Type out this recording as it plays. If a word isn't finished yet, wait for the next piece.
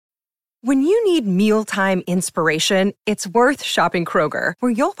When you need mealtime inspiration, it's worth shopping Kroger,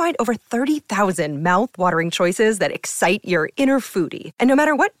 where you'll find over 30,000 mouth-watering choices that excite your inner foodie. And no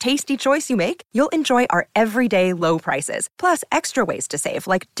matter what tasty choice you make, you'll enjoy our everyday low prices, plus extra ways to save,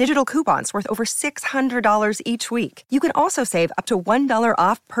 like digital coupons worth over $600 each week. You can also save up to $1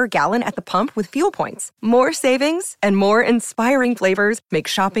 off per gallon at the pump with fuel points. More savings and more inspiring flavors make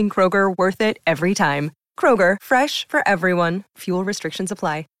shopping Kroger worth it every time. Kroger, fresh for everyone. Fuel restrictions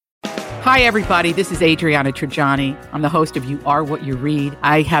apply. Hi, everybody. This is Adriana Trajani. I'm the host of You Are What You Read.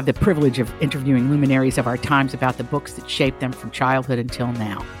 I have the privilege of interviewing luminaries of our times about the books that shaped them from childhood until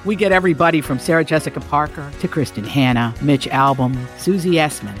now. We get everybody from Sarah Jessica Parker to Kristen Hanna, Mitch Albom, Susie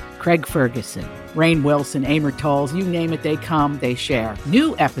Essman, Craig Ferguson, Rainn Wilson, Amor Tolls, you name it, they come, they share.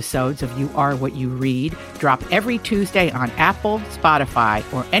 New episodes of You Are What You Read drop every Tuesday on Apple, Spotify,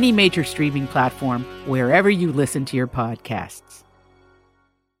 or any major streaming platform wherever you listen to your podcasts.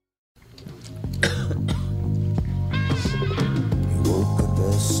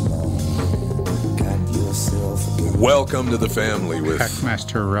 Welcome to the family with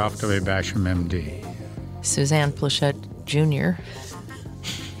Packmaster Ralph W. Basham, M.D. Suzanne Plachette, Jr.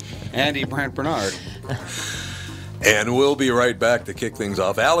 Andy Brandt Bernard. And we'll be right back to kick things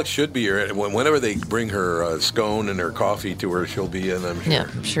off. Alex should be here. Whenever they bring her scone and her coffee to her, she'll be in, I'm sure. Yeah,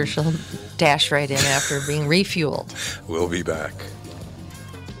 I'm sure she'll dash right in after being refueled. We'll be back.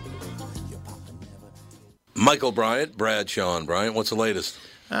 Michael Bryant, Bradshaw and Bryant, what's the latest?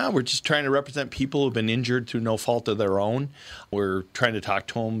 We're just trying to represent people who've been injured through no fault of their own. We're trying to talk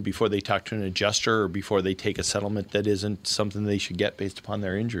to them before they talk to an adjuster or before they take a settlement that isn't something they should get based upon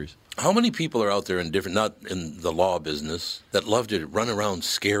their injuries. How many people are out there not in the law business, that love to run around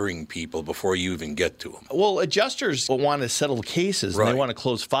scaring people before you even get to them? Well, adjusters want to settle cases and they want to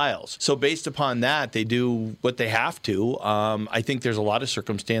close files. So based upon that, they do what they have to. I think there's a lot of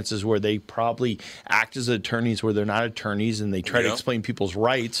circumstances where they probably act as attorneys where they're not attorneys and they try to explain people's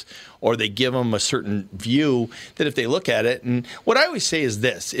rights, or they give them a certain view that if they look at it. And what I always say is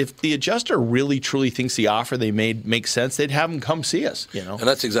this: if the adjuster really truly thinks the offer they made makes sense, they'd have them come see us. And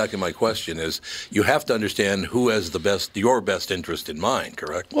that's exactly my question is, you have to understand who has your best interest in mind,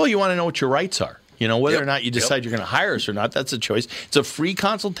 correct? Well, you want to know what your rights are. Whether or not you decide you're going to hire us or not, that's a choice. It's a free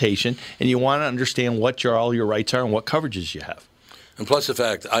consultation, and you want to understand what all your rights are and what coverages you have. And plus the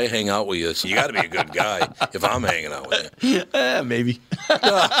fact I hang out with you, so you got to be a good guy if I'm hanging out with you. Maybe.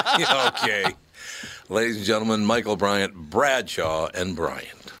 Okay. Ladies and gentlemen, Michael Bryant, Bradshaw and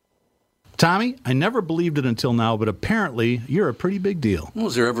Bryant. Tommy, I never believed it until now, but apparently you're a pretty big deal.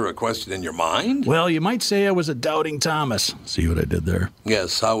 Was there ever a question in your mind? Well, you might say I was a doubting Thomas. See what I did there?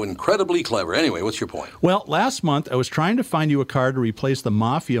 Yes, how incredibly clever. Anyway, what's your point? Well, last month I was trying to find you a car to replace the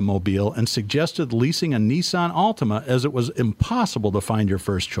Mafia Mobile and suggested leasing a Nissan Altima as it was impossible to find your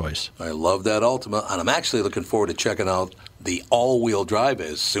first choice. I love that Altima, and I'm actually looking forward to checking out the all-wheel drive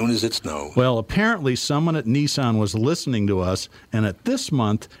as soon as it snows. Well, apparently someone at Nissan was listening to us, and at this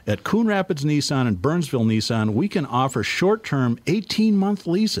month at Coon Rapids Nissan and Burnsville Nissan, we can offer short-term 18-month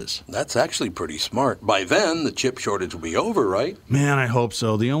leases. That's actually pretty smart. By then, the chip shortage will be over, right? Man, I hope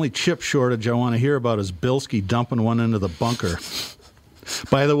so. The only chip shortage I want to hear about is Bilski dumping one into the bunker.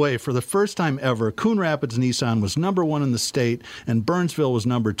 By the way, for the first time ever, Coon Rapids Nissan was number 1 in the state, and Burnsville was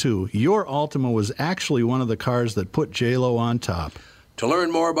number 2. Your Altima was actually one of the cars that put J-Lo on top. To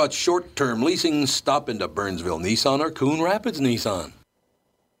learn more about short-term leasing, stop into Burnsville Nissan or Coon Rapids Nissan.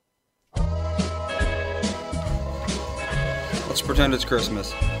 Let's pretend it's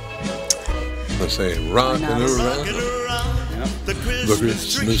Christmas. Let's say, rockin' around. The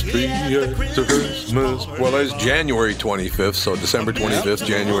Christmas tree at the Christmas. Well, it's January 25th, so December 25th,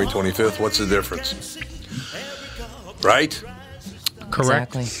 January 25th. What's the difference? Right?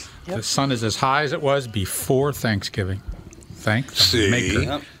 Correct. Exactly. The sun is as high as it was before Thanksgiving. Thank the Maker.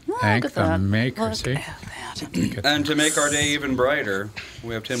 Yep. Thank the Maker. Look See? at that. And to make our day even brighter,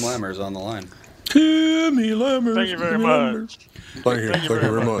 we have Tim Lammers on the line. Timmy Lammers. Thank you very much. Thank you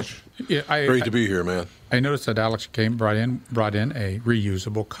very much. Yeah, Great to be here, man. I noticed that Alex brought in a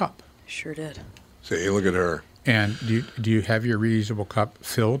reusable cup. Sure did. See, look at her. And do you have your reusable cup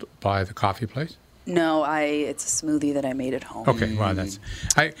filled by the coffee place? No, it's a smoothie that I made at home. Okay, well,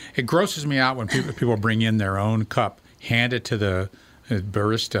 it grosses me out when people bring in their own cup, hand it to the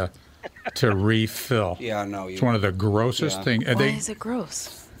barista to refill. Yeah, no. It's one of the grossest things. Why is it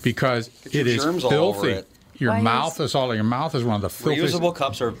gross? Because it is germs all over filthy. it. Your mouth is one of the filthiest. Reusable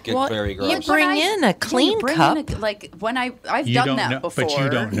cups get very gross. You bring in a clean cup. When I've done that before. But you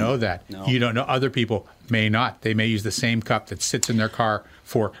don't know that. No. You don't know. Other people may not. They may use the same cup that sits in their car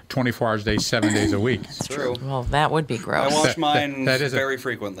for 24 hours a day, 7 days a week. It's true. Well, that would be gross. I wash mine very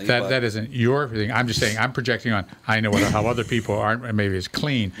frequently. That isn't your thing. I'm just saying, I'm projecting on, I know how other people aren't maybe as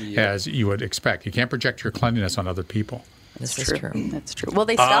clean as you would expect. You can't project your cleanliness on other people. This is true. That's true. Well,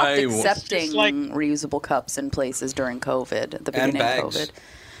 they stopped accepting reusable cups in places during COVID, at the beginning of COVID.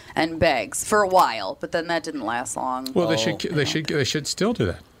 And bags for a while, but then that didn't last long. Well, they should still do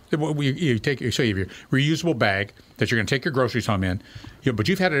that. You have your reusable bag that you're going to take your groceries home in, but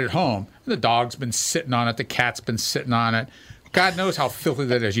you've had it at home. The dog's been sitting on it. The cat's been sitting on it. God knows how filthy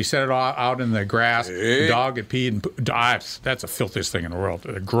that is. You set it all out in the grass. The dog had peed and that's the filthiest thing in the world.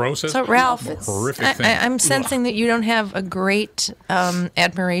 The grossest, so Ralph, horrific thing. I'm sensing that you don't have a great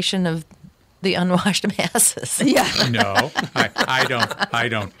admiration of the unwashed masses. Yeah. No, I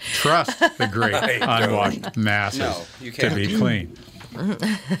don't trust the great unwashed masses to be clean.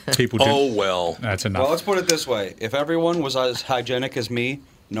 People do. Oh, well. That's enough. Well, let's put it this way. If everyone was as hygienic as me,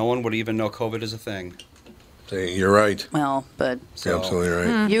 no one would even know COVID is a thing. See, you're right. Well, but... You're absolutely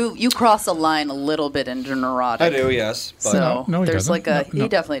right. You cross a line a little bit into neurotic. I do, yes. But so no, there's he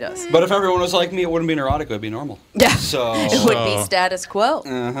definitely does. But if everyone was like me, it wouldn't be neurotic. It would be normal. Yeah. So it would be status quo.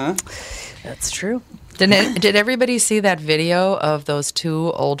 Uh-huh. That's true. Did everybody see that video of those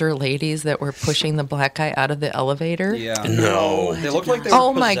two older ladies that were pushing the black guy out of the elevator? Yeah. No. They look like they were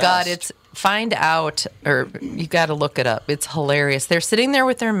Oh my God! possessed. Find out, or you got to look it up. It's hilarious. They're sitting there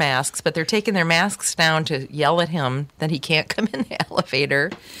with their masks, but they're taking their masks down to yell at him that he can't come in the elevator,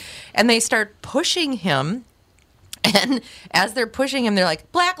 and they start pushing him. And as they're pushing him, they're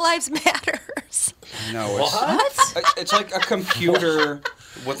like, "Black Lives Matters." No, it's like a computer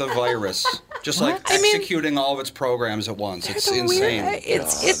with a virus, just executing all of its programs at once. It's insane.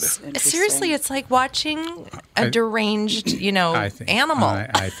 It's seriously, it's like watching a deranged, animal.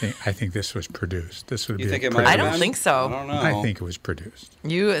 I think this was produced. This would be. Think it might I don't think so. I don't know. I think it was produced.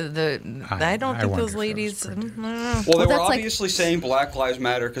 I don't think those ladies. Well, they were obviously saying Black Lives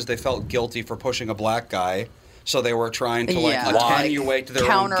Matter because they felt guilty for pushing a black guy. So they were trying to attenuate their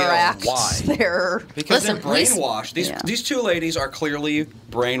counteract own guilt. Why? Because they're brainwashed. These two ladies are clearly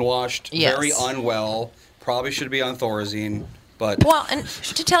brainwashed, very unwell. Probably should be on Thorazine. But well, and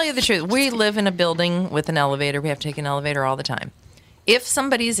to tell you the truth, we live in a building with an elevator. We have to take an elevator all the time. If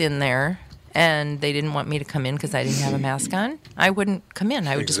somebody's in there and they didn't want me to come in because I didn't have a mask on, I wouldn't come in.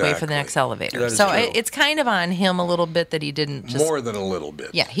 I would just wait for the next elevator. So it's kind of on him a little bit that he didn't just... More than a little bit.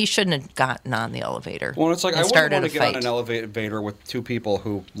 Yeah, he shouldn't have gotten on the elevator. Well, it's like I wouldn't want to get on an elevator with two people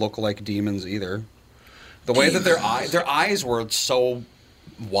who look like demons either. The way that their eyes were so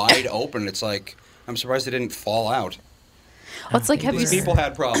wide open, it's like, I'm surprised they didn't fall out. Well, it's like, these people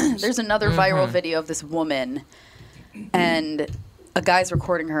had problems. There's another viral video of this woman, and a guy's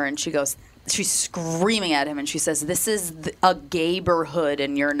recording her, and she's screaming at him, and she says, "This is a gayborhood,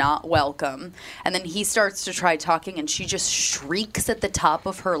 and you're not welcome." And then he starts to try talking, and she just shrieks at the top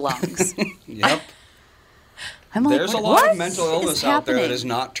of her lungs. Yep. I'm like, there's a lot of mental illness out there that is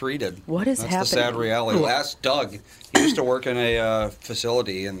not treated. What is happening? That's the sad reality. Ask Doug. He used to work in a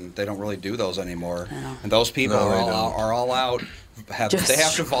facility, and they don't really do those anymore. And those people are all out. They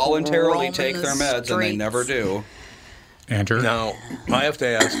have to voluntarily take their meds, and they never do. Andrew? Now, I have to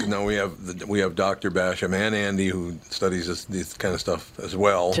ask, we have Dr. Basham and Andy who studies this kind of stuff as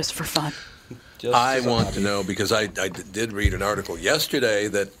well. Just for fun. I want to know, because I did read an article yesterday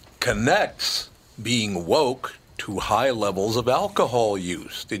that connects being woke to high levels of alcohol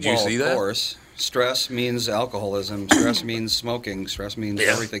use. Did you see that? Of course. Stress means alcoholism. Stress means smoking. Stress means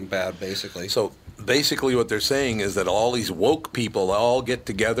everything bad, basically. So basically what they're saying is that all these woke people all get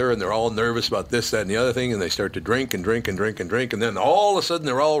together and they're all nervous about this, that, and the other thing, and they start to drink and drink and drink and drink, and then all of a sudden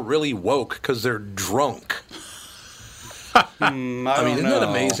they're all really woke because they're drunk. I mean, isn't that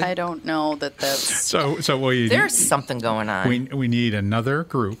amazing? I don't know that's... So there's something going on. We need another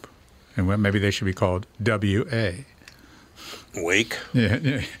group, and maybe they should be called WA. Wake?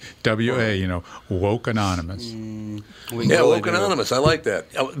 Yeah, WA, Woke Anonymous. Woke Anonymous. I like that.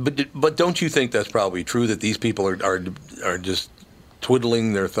 But don't you think that's probably true, that these people are just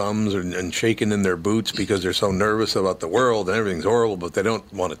twiddling their thumbs and shaking in their boots because they're so nervous about the world and everything's horrible, but they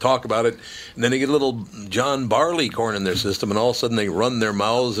don't want to talk about it? And then they get a little John Barleycorn in their system, and all of a sudden they run their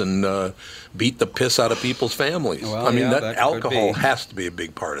mouths and beat the piss out of people's families. Well, that alcohol has to be a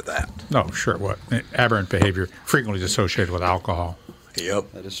big part of that. No, sure. What aberrant behavior frequently is associated with alcohol.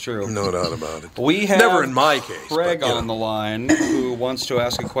 Yep, that is true. No doubt about it. We have never in my case. Greg on the line who wants to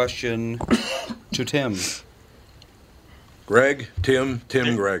ask a question to Tim. Greg, Tim,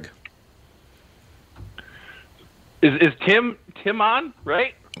 Greg. Is Tim on,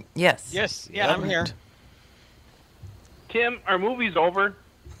 right? Yes. Yes. Yeah, I'm here. Tim, are movies over?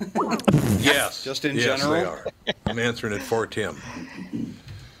 Yes. Just in yes, general? they are. I'm answering it for Tim.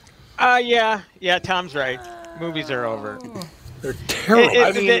 Yeah, Tom's right. Movies are over. They're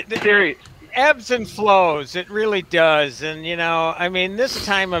terrible. Serious. Ebbs and flows. It really does. And, this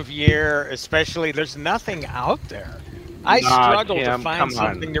time of year, especially, there's nothing out there. I struggle to find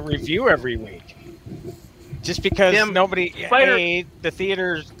something to review every week. Just because the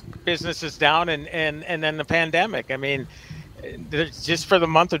theater's business is down and then the pandemic. Just for the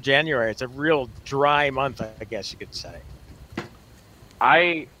month of January, it's a real dry month, I guess you could say.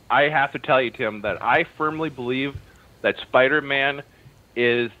 I have to tell you, Tim, that I firmly believe that Spider-Man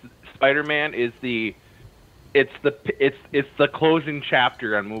is the closing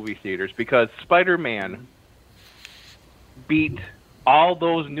chapter on movie theaters, because Spider-Man beat all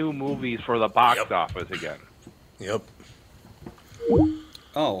those new movies for the box office again. Yep.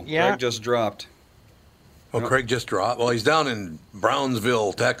 Oh, yeah. Craig just dropped. Oh, Craig just dropped? Well, he's down in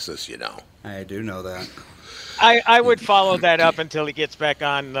Brownsville, Texas, I do know that. I would follow that up until he gets back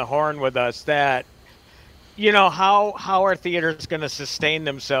on the horn with us. That, how are theaters going to sustain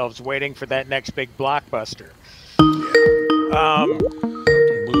themselves waiting for that next big blockbuster? There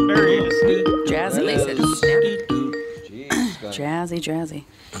he is. Jazzy, they said. Jazzy.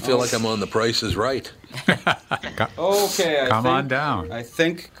 I feel like I'm on The Price is Right. Okay. Come on down. I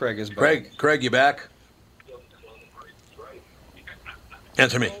think Craig is back. Craig, you back?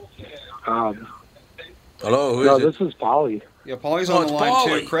 Answer me. Hello, who is it? This is Polly. Yeah, Polly's on the line,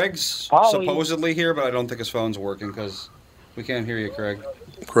 too. Craig's supposedly here, but I don't think his phone's working because we can't hear you, Craig.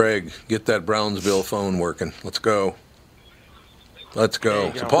 Craig, get that Brownsville phone working. Let's go. So,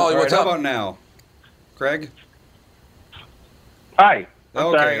 Paulie, what's up? How about now? Craig? Hi.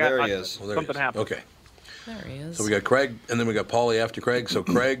 Okay, there he is. Something happened. Okay. There he is. So we got Craig, and then we got Paulie after Craig. So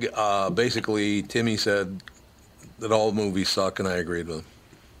Craig, basically, Timmy said that all movies suck, and I agreed with him.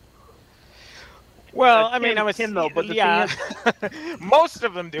 Well, I was him though, but thing is, most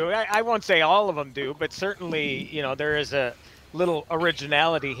of them do. I won't say all of them do, but certainly, there is a little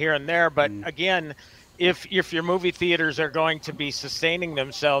originality here and there. But again, if your movie theaters are going to be sustaining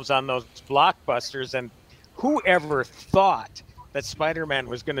themselves on those blockbusters, and whoever thought that Spider-Man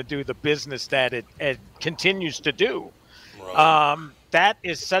was going to do the business that it continues to do, that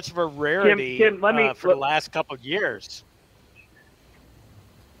is such of a rarity for the last couple of years.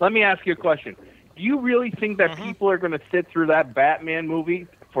 Let me ask you a question. Do you really think that people are going to sit through that Batman movie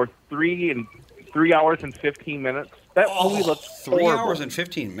for 3 hours and 15 minutes? That movie looks 3 hours and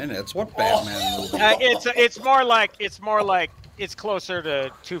 15 minutes. What Batman movie? It's more like it's closer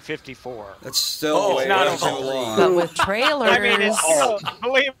to 254. That's still way too long. But with trailers, it's still,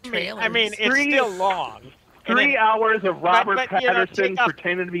 believe me, it's still long. 3 hours of Robert Pattinson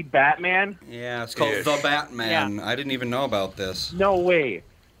pretending to be Batman. Yeah, it's called The Batman. Yeah. I didn't even know about this. No way.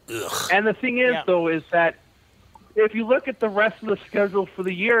 Ugh. And the thing is, though, is that if you look at the rest of the schedule for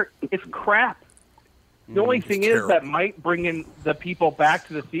the year, it's crap. The only thing is that might bring in the people back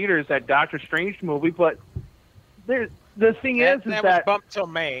to the theaters, that Doctor Strange movie, but the thing is that was bumped till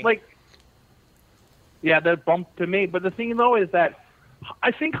May. That bumped to May. But the thing, though, is that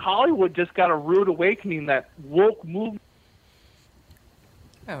I think Hollywood just got a rude awakening that woke movie.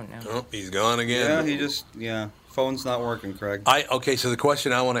 Oh, no. Oh, he's gone again. Phone's not working, Craig. Okay, so the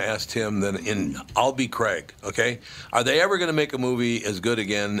question I want to ask Tim then, I'll be Craig, okay? Are they ever going to make a movie as good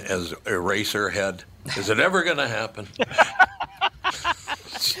again as Eraserhead? Is it ever going to happen? The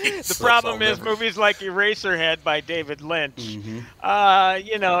problem is movies like Eraserhead by David Lynch.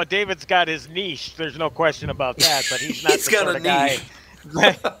 David's got his niche. There's no question about that, but he's not the sort of guy.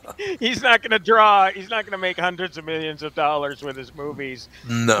 He's not going to make hundreds of millions of dollars with his movies.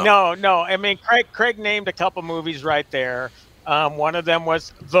 No. Craig named a couple movies right there. One of them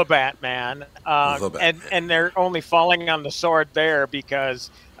was The Batman. And they're only falling on the sword there because,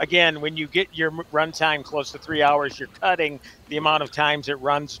 again, when you get your runtime close to 3 hours, you're cutting the amount of times it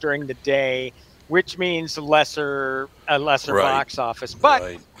runs during the day, which means a lesser box office.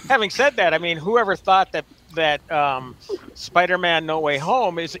 But having said that, whoever thought that Spider-Man No Way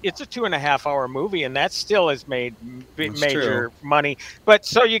Home it's a 2.5 hour movie, and that still has made major money. But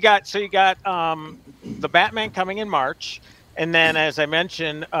so you got the Batman coming in March, and then as I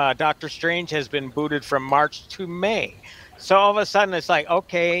mentioned, Doctor Strange has been booted from March to May. So all of a sudden it's like,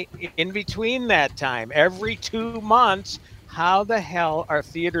 okay, in between that time, every 2 months, how the hell are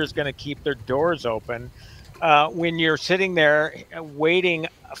theaters going to keep their doors open when you're sitting there waiting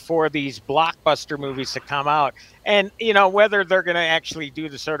for these blockbuster movies to come out? And, whether they're going to actually do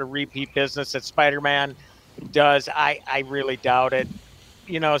the sort of repeat business that Spider-Man does, I really doubt it.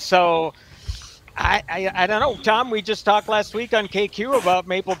 So I don't know, Tom. We just talked last week on KQ about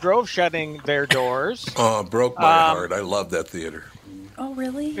Maple Grove shutting their doors. Oh, broke my heart. I love that theater. Oh,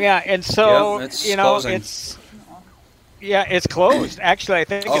 really? Yeah, and so it's closing. It's closed. Actually, I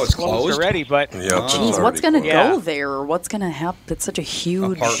think it's closed already. But geez, what's going to go there, or what's going to happen? It's such a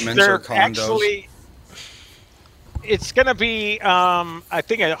huge apartments or condos. Actually, it's going to be, I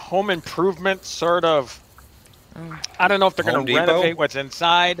think, a home improvement sort of. I don't know if they're going to renovate what's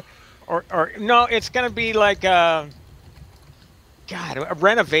inside. Or no, it's going to be like a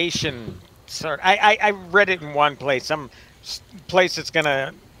renovation sort. I read it in one place, some place that's going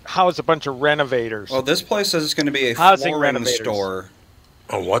to house a bunch of renovators. Well, this place says it's going to be a flooring store.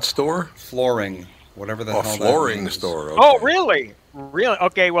 A what store? Flooring, whatever the hell that flooring means. store. Okay. Oh, really? Really?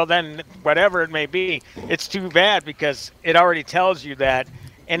 Okay, well then, whatever it may be, it's too bad because it already tells you that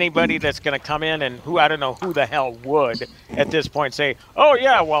anybody that's going to come in and who I don't know who the hell would at this point say, "Oh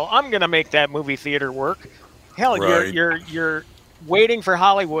yeah, well I'm going to make that movie theater work." Hell, right. you're waiting for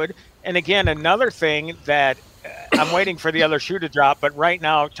Hollywood. And again, another thing that I'm waiting for the other shoe to drop, but right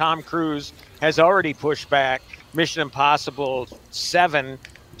now Tom Cruise has already pushed back Mission Impossible 7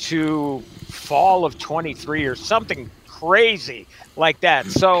 to fall of 23 or something crazy like that.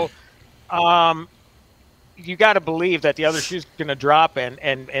 So you got to believe that the other shoe's going to drop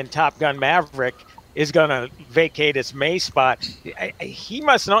and Top Gun Maverick is going to vacate its May spot. He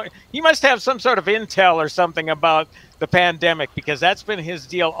must know. He must have some sort of intel or something about the pandemic, because that's been his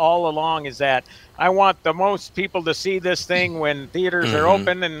deal all along, is that I want the most people to see this thing when theaters are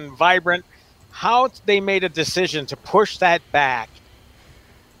open and vibrant. How they made a decision to push that back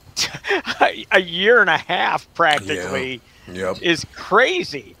a year and a half practically is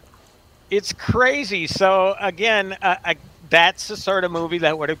crazy. It's crazy. So again, that's the sort of movie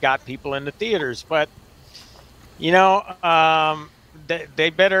that would have got people into theaters. But they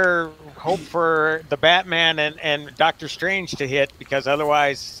better hope for the Batman and Doctor Strange to hit, because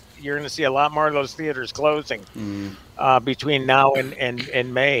otherwise you're going to see a lot more of those theaters closing between now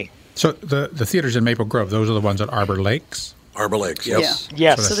and May. So the theaters in Maple Grove, those are the ones at Arbor Lakes? Arbor Lakes, yes. Yeah.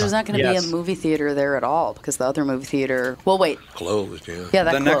 Yes. So there's not going to be a movie theater there at all, because the other movie theater... Well, wait. Closed, yeah. Yeah,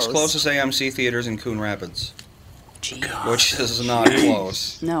 that the closed. next closest AMC theater is in Coon Rapids. Which is not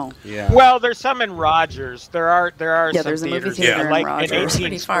close. No. Yeah. Well, there's some in Rogers. There are some there's a movie theaters theater in like Rogers. an 18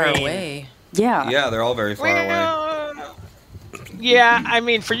 pretty far away. Yeah. Yeah, they're all very far away. Yeah, I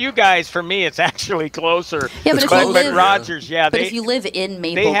mean, for you guys, for me, it's actually closer. Yeah, but if you live, Rogers, but if you live in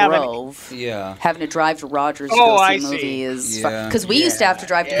Maple Grove, having to drive to Rogers to go see a movie is because we used to have to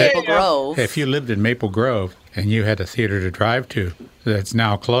drive to Maple Grove. Hey, if you lived in Maple Grove and you had a theater to drive to that's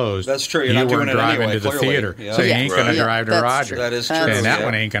now closed, that's true. You're you not doing weren't it driving anyway, to the clearly. theater, Yeah. so you ain't going to drive to that's Rogers. true. That is true. And that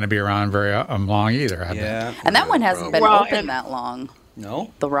one ain't going to be around very long either. I bet. And that one hasn't been open that long.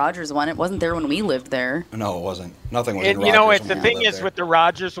 No, the Rogers one. It wasn't there when we lived there. No, it wasn't. Nothing was. In Rogers. You know, the thing is with the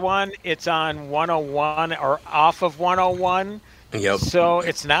Rogers one, it's on 101 or off of 101. Yep. So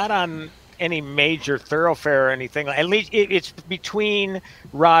it's not on any major thoroughfare or anything. At least it's between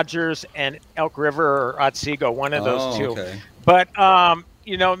Rogers and Elk River or Otsego, one of those two. Okay. But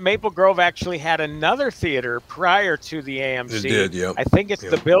Maple Grove actually had another theater prior to the AMC. It did, yep. I think it's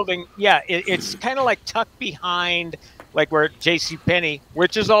the building. Yeah, it's kind of like tucked behind, like where JCPenney,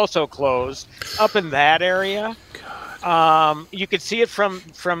 which is also closed, up in that area. You could see it from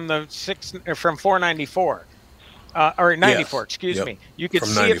 494. Or 94, excuse me. You could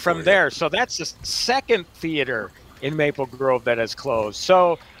see it from there. So that's the second theater in Maple Grove that has closed.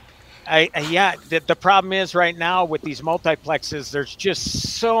 So, the problem is right now with these multiplexes, there's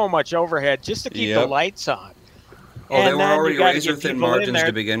just so much overhead just to keep the lights on. Oh, they were already razor thin margins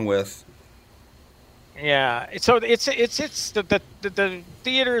to begin with. Yeah, so it's the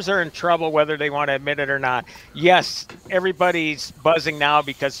theaters are in trouble whether they want to admit it or not. Yes, everybody's buzzing now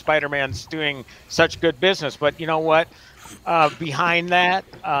because Spider-Man's doing such good business, but you know what? Behind that,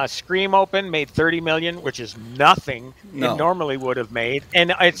 Scream Open made $30 million, which is nothing it normally would have made,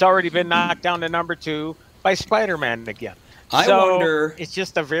 and it's already been knocked down to number 2 by Spider-Man again. I wonder. It's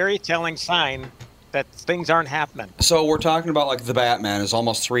just a very telling sign that things aren't happening. So we're talking about like the Batman is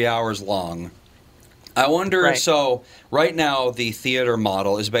almost 3 hours long. I wonder, so right now the theater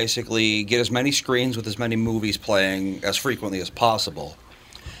model is basically get as many screens with as many movies playing as frequently as possible.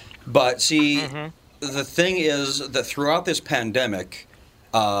 But see, the thing is that throughout this pandemic,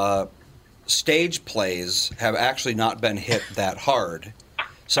 stage plays have actually not been hit that hard.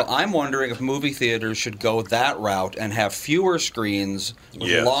 So I'm wondering if movie theaters should go that route and have fewer screens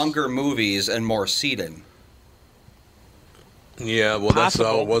with longer movies and more seating. Yeah, well, that's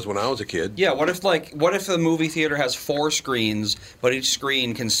how it was when I was a kid. Yeah, what if the movie theater has 4 screens, but each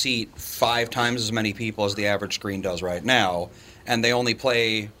screen can seat 5 times as many people as the average screen does right now, and they only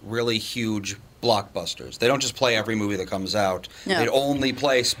play really huge blockbusters. They don't just play every movie that comes out. No. They only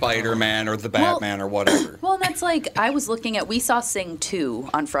play Spider-Man or the Batman or whatever. Well, that's we saw Sing 2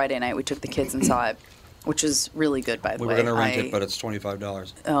 on Friday night. We took the kids and saw it, which is really good, by the way. We were going to rent it, but it's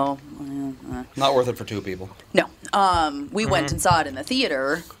 $25. Oh. Not worth it for 2 people. No. We went and saw it in the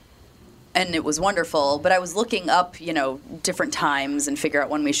theater, and it was wonderful. But I was looking up, different times and figure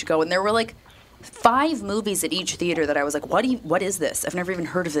out when we should go. And there were 5 movies at each theater that I was like, what is this? I've never even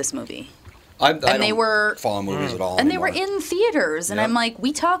heard of this movie. I don't follow movies at all and anymore. They were in theaters, and I'm like,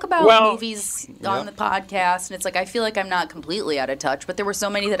 we talk about movies on the podcast, and it's like I feel like I'm not completely out of touch, but there were so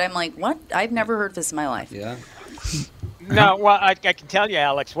many that I'm like, what? I've never heard this in my life. Yeah. No, well, I can tell you,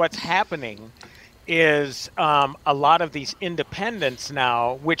 Alex, what's happening is a lot of these independents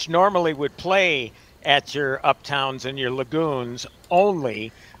now, which normally would play at your Uptowns and your Lagoons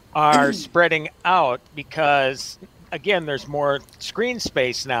only, are spreading out because again, there's more screen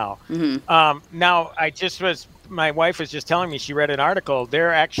space now. Mm-hmm. Now, my wife was just telling me, she read an article.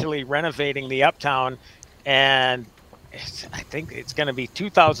 They're actually renovating the Uptown, and I think it's going to be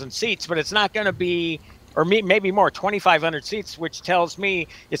 2,000 seats, but it's not going to be, or maybe more, 2,500 seats, which tells me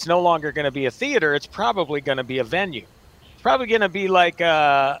it's no longer going to be a theater. It's probably going to be a venue. It's probably going to be like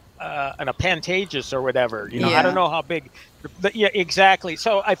an Pantages or whatever. I don't know how big. Yeah, exactly.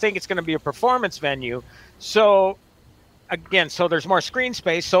 So I think it's going to be a performance venue. So again, there's more screen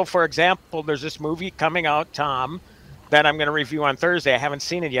space. So, for example, there's this movie coming out, Tom, that I'm going to review on Thursday. I haven't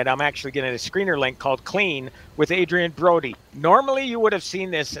seen it yet. I'm actually getting a screener link called Clean with Adrian Brody. Normally, you would have seen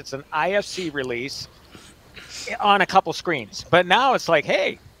this. It's an IFC release on a couple screens. But now it's like,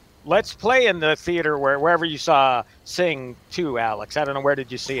 hey, let's play in the theater wherever you saw Sing 2, Alex. I don't know, where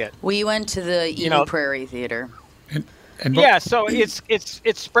did you see it? We went to the Eden Prairie Theater. Yeah, so it's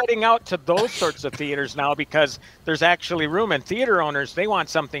spreading out to those sorts of theaters now because there's actually room, and theater owners, they want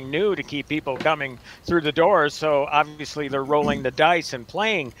something new to keep people coming through the doors. So obviously they're rolling the dice and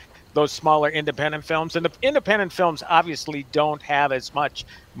playing those smaller independent films. And the independent films obviously don't have as much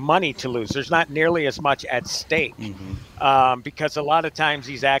money to lose. There's not nearly as much at stake because a lot of times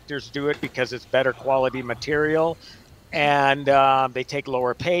these actors do it because it's better quality material. And they take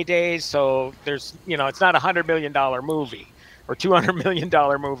lower paydays, so there's, it's not $100 million movie or $200 million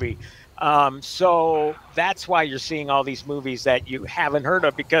movie. So that's why you're seeing all these movies that you haven't heard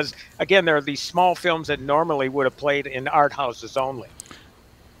of, because again, there are these small films that normally would have played in art houses only.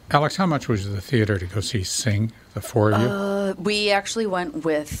 Alex, how much was the theater to go see Sing, the 4 of you? We actually went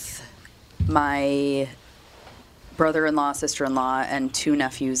with my brother-in-law, sister-in-law, and 2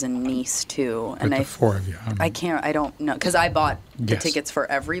 nephews and niece too. And the 4 of you. I don't know, because I bought the tickets for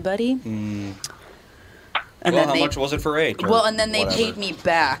everybody. And how much was it for 8? Well, and then they paid me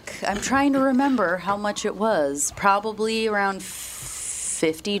back. I'm trying to remember how much it was. Probably around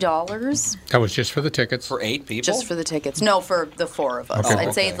 $50. That was just for the tickets? For 8 people? Just for the tickets. No, for the 4 of us. Okay.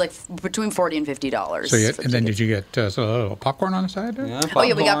 I'd say it's between $40 and $50. So and then did you get a little popcorn on the side? Yeah,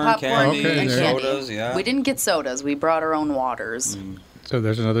 popcorn, we got popcorn candy, and candy. Sodas, yeah. We didn't get sodas. We brought our own waters. So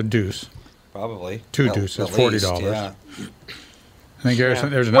there's another deuce. Probably. 2 deuces, $40. Yeah. I think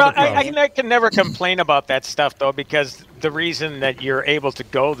there's another problem. I can never complain about that stuff, though, because the reason that you're able to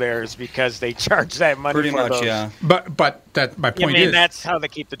go there is because they charge that money Pretty for much, those. yeah. But my point is... that's how they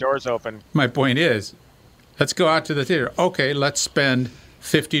keep the doors open. My point is, let's go out to the theater. Okay, let's spend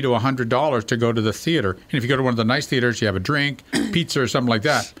 $50 to $100 to go to the theater. And if you go to one of the nice theaters, you have a drink, pizza or something like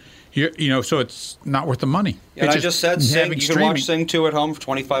that. So it's not worth the money. And I just said Sing, you can watch Sing 2 at home for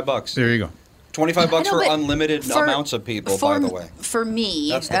 $25. There you go. $25 for unlimited amounts of people, by the way. For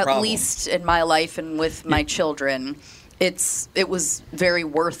me, at least in my life and with my children, it was very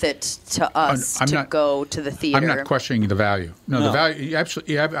worth it to us to go to the theater. I'm not questioning the value. No, the value,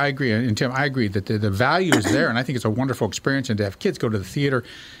 absolutely. I agree. And Tim, I agree that the value is there, and I think it's a wonderful experience. And to have kids go to the theater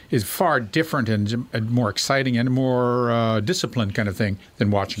is far different and more exciting and more disciplined kind of thing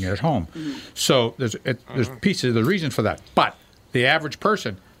than watching it at home. Mm-hmm. So there's pieces of the reason for that. But the average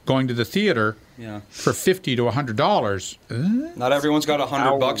person going to the theater for $50 to $100. Not everyone's got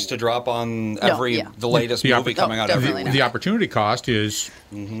 $100 to drop on the latest movie coming out. The opportunity cost is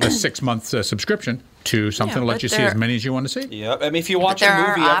a 6-month subscription to something to let you see as many as you want to see. Yeah, I mean, if you watch a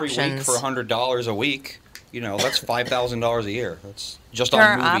movie every week for $100 a week, That's $5,000 a year. That's just there on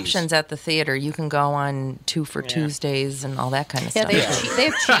movies. There are options at the theater. You can go on 2 for Tuesdays and all that kind of stuff. They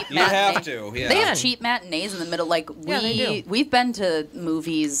have cheap You have to. Yeah. They have cheap matinees in the middle. Like we've been to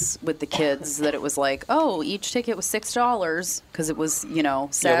movies with the kids that it was like, each ticket was $6 because it was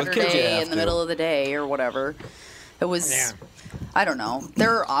Saturday in the middle of the day or whatever. It was. Yeah. I don't know.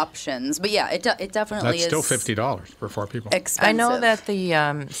 There are options, but yeah, it definitely is. That's still $50 for 4 people. Expensive. I know that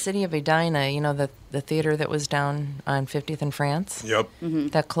the City of Edina, the theater that was down on 50th in France,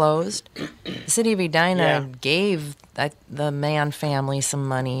 that closed. The City of Edina gave the Mann family some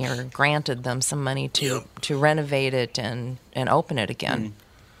money, or granted them some money to renovate it and open it again.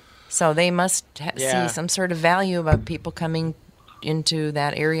 So they must see some sort of value about people coming into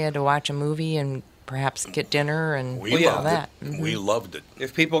that area to watch a movie and perhaps get dinner and all that. We loved it.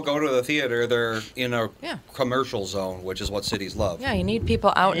 If people go to the theater, they're in a commercial zone, which is what cities love. Yeah, you need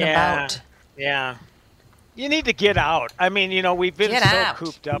people out and about. Yeah. You need to get out. I mean, we've been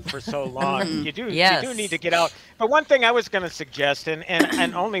cooped up for so long. You do need to get out. But one thing I was going to suggest,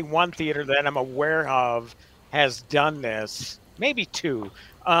 and only one theater that I'm aware of has done this, maybe 2.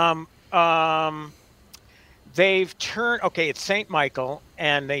 They've turned, it's St. Michael,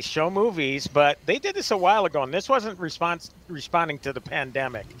 and they show movies, but they did this a while ago, and this wasn't responding to the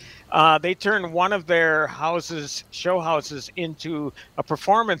pandemic. They turned one of their show houses, into a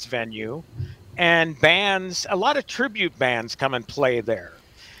performance venue, and a lot of tribute bands come and play there.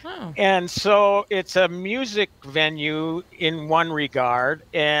 Oh. And so it's a music venue in one regard,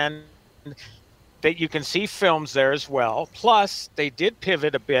 and that you can see films there as well. Plus, they did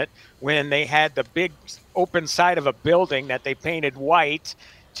pivot a bit when they had the big open side of a building that they painted white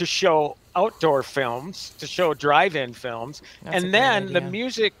to show outdoor films, to show drive-in films. And then the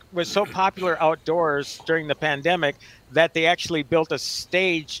music was so popular outdoors during the pandemic that they actually built a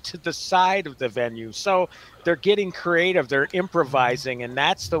stage to the side of the venue. So they're getting creative, they're improvising, and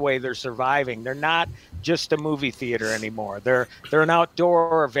that's the way they're surviving. They're not just a movie theater anymore. They're an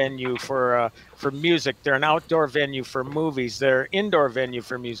outdoor venue for music. They're an outdoor venue for movies. They're indoor venue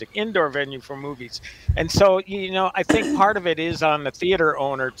for music, indoor venue for movies. And so, I think part of it is on the theater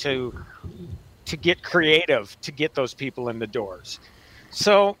owner to get creative, to get those people in the doors.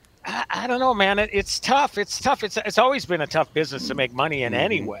 So I don't know, man. It's tough. It's tough. It's always been a tough business to make money in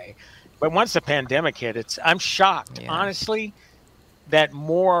anyway. But once the pandemic hit, I'm shocked, honestly, that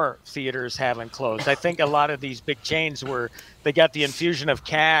more theaters haven't closed. I think a lot of these big chains they got the infusion of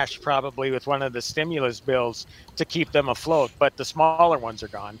cash probably with one of the stimulus bills to keep them afloat, but the smaller ones are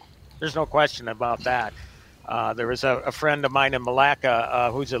gone. There's no question about that. There was a friend of mine in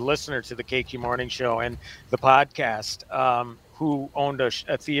Malacca who's a listener to the KQ Morning Show and the podcast who owned a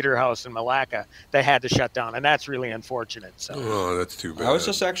theater house in Malacca that had to shut down, and that's really unfortunate. So, that's too bad. I was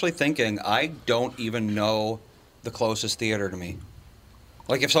just actually thinking, I don't even know the closest theater to me.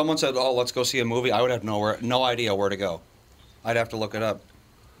 Like if someone said, let's go see a movie, I would have no idea where to go. I'd have to look it up.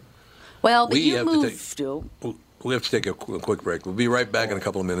 Well, but you moved to... We have to take a quick break. We'll be right back in a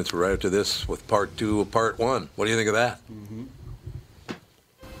couple of minutes. Right after this with part 2 of part 1. What do you think of that? Mm-hmm.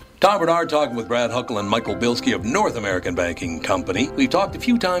 Tom Bernard talking with Brad Huckle and Michael Bilski of North American Banking Company. We've talked a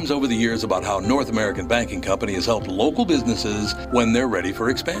few times over the years about how North American Banking Company has helped local businesses when they're ready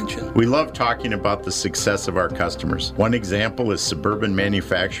for expansion. We love talking about the success of our customers. One example is Suburban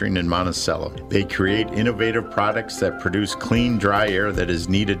Manufacturing in Monticello. They create innovative products that produce clean, dry air that is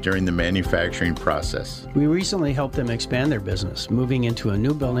needed during the manufacturing process. We recently helped them expand their business. Moving into a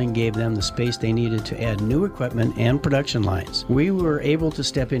new building gave them the space they needed to add new equipment and production lines. We were able to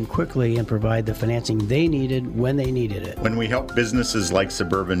step in quickly and provide the financing they needed when they needed it. When we help businesses like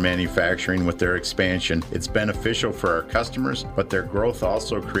Suburban Manufacturing with their expansion, it's beneficial for our customers, but their growth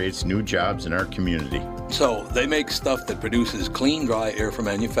also creates new jobs in our community. So they make stuff that produces clean, dry air for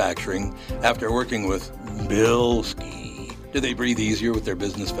manufacturing after working with Bilski. Do they breathe easier with their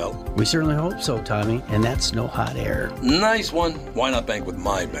business felt? We certainly hope so, Tommy, and that's no hot air. Nice one. Why not bank with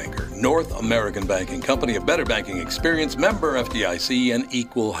my banker? North American Banking Company, a better banking experience, member FDIC, and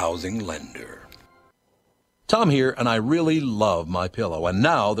equal housing lender. Tom here, and I really love MyPillow, and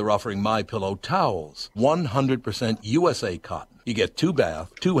now they're offering MyPillow towels, 100% USA cotton. You get 2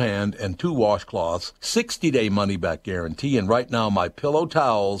 bath, 2 hand, and 2 washcloths, 60-day money-back guarantee, and right now MyPillow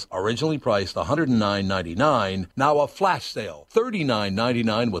towels, originally priced $109.99, now a flash sale,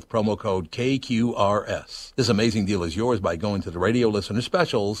 $39.99 with promo code KQRS. This amazing deal is yours by going to the radio listener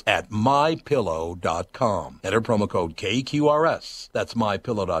specials at MyPillow.com. Enter promo code KQRS. That's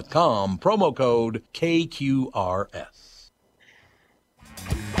MyPillow.com, promo code KQRS.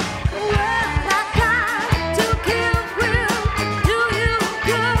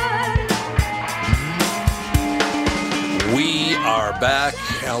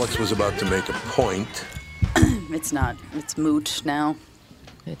 back. Alex was about to make a point. It's not. It's moot now.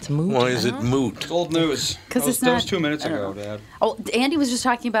 It's moot. Why is it moot? It's old news. Because it's That not. was 2 minutes ago, Dad. Oh, Andy was just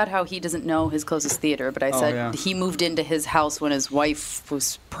talking about how he doesn't know his closest theater, but I said he moved into his house when his wife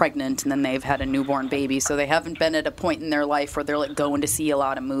was pregnant, and then they've had a newborn baby, so they haven't been at a point in their life where they're like going to see a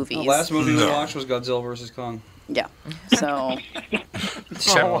lot of movies. The last movie we watched was Godzilla vs. Kong. Yeah. So.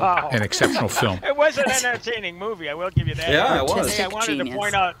 Wow. An exceptional film. It was an entertaining movie. I will give you that. Yeah, it was. Hey, I wanted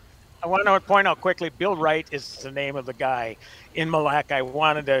to point out quickly. Bill Wright is the name of the guy in Malacca. I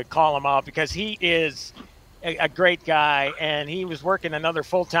wanted to call him out because he is a great guy, and he was working another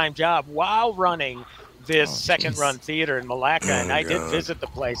full-time job while running this second-run theater in Malacca, and I did visit the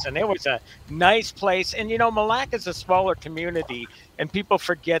place, and it was a nice place. And Malacca's a smaller community, and people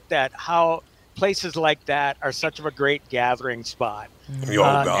forget that how places like that are such of a great gathering spot.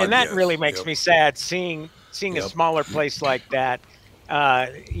 And that really makes me sad seeing a smaller place like that.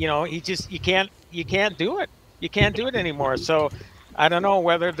 You can't do it. You can't do it anymore. So I don't know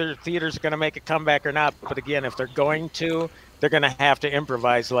whether their theater's going to make a comeback or not. But again, if they're going to, they're going to have to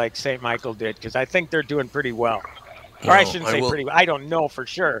improvise like St. Michael did, because I think they're doing pretty well. Or I shouldn't say pretty well. I don't know for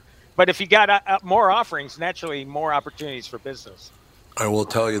sure. But if you got more offerings, naturally more opportunities for business. I will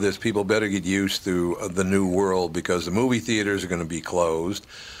tell you this, people better get used to the new world, because the movie theaters are going to be closed.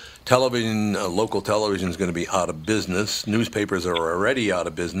 Television, local television is going to be out of business. Newspapers are already out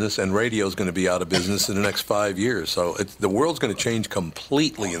of business, and radio is going to be out of business in the next 5 years. So the world's going to change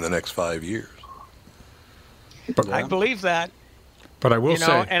completely in the next 5 years. I believe that. But I will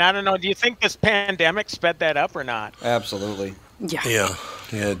say, and I don't know, do you think this pandemic sped that up or not? Absolutely. Yeah,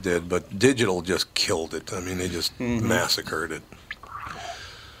 it did. But digital just killed it. I mean, they just massacred it.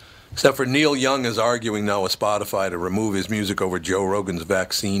 Except for Neil Young is arguing now with Spotify to remove his music over Joe Rogan's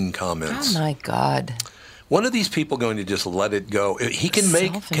vaccine comments. Oh, my God. When are these people going to just let it go? He can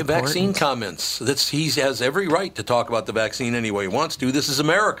make vaccine comments. He has every right to talk about the vaccine any way he wants to. This is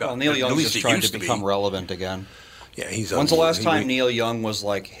America. Well, Neil Young's just trying to become relevant again. Yeah, he's. When's the last time Neil Young was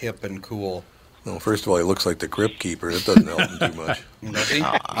like hip and cool? Well, first of all, he looks like the Crypt Keeper. That doesn't help him too much.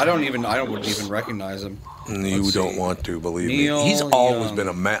 I wouldn't even recognize him. You don't want to, believe Neil me. He's always Young.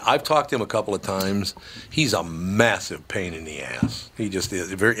 been I've talked to him a couple of times. He's a massive pain in the ass. He just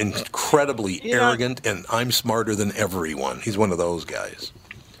is very incredibly arrogant, and I'm smarter than everyone. He's one of those guys.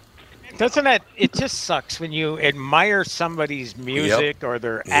 Doesn't it just sucks when you admire somebody's music or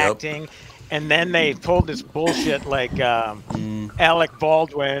their acting, and then they pull this bullshit like Alec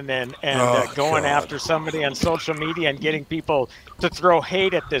Baldwin and going after somebody on social media and getting people to throw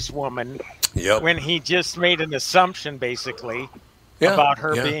hate at this woman when he just made an assumption, basically, about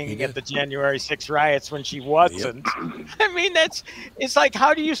her being at the January 6 riots when she wasn't. I mean, it's like,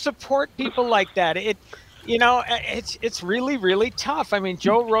 how do you support people like that? It's really, really tough. I mean,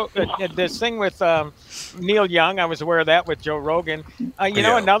 this thing with Neil Young, I was aware of that with Joe Rogan.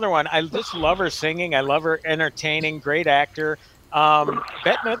 Another one, I just love her singing. I love her entertaining, great actor.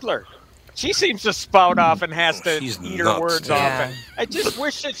 Bette Midler. She seems to spout off and has to eat her words off. And I just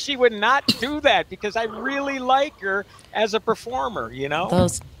wish that she would not do that, because I really like her as a performer,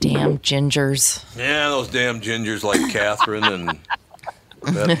 Those damn gingers. Yeah, those damn gingers like Catherine and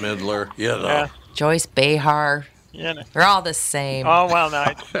Bette Midler. Joyce Behar. They're all the same. Oh, well, no.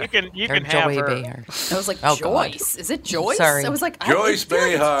 You can have her. Behar. I was like, Joyce? God. Is it Joyce? Sorry. I was like, Joyce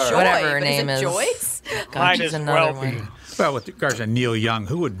Behar. Whatever her name is. is. Joyce? God, she's another one. Well, with regards to Neil Young,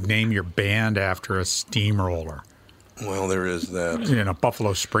 who would name your band after a steamroller? Well, there is that.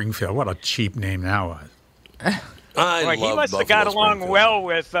 Buffalo Springfield. What a cheap name that was. He must have got along well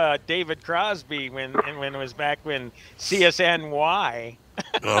with David Crosby when it was back when CSNY.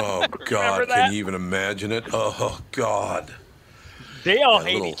 Oh, God. Can you even imagine it? Oh, God. They all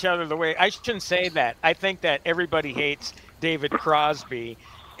hate each other the way. I shouldn't say that. I think that everybody hates David Crosby.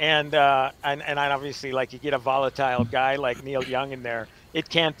 And obviously, like, you get a volatile guy like Neil Young in there, it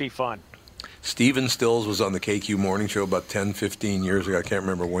can't be fun. Stephen Stills was on the KQ Morning Show about 10, 15 years ago. I can't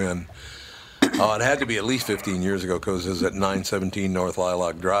remember when. It had to be at least 15 years ago, because it was at 917 North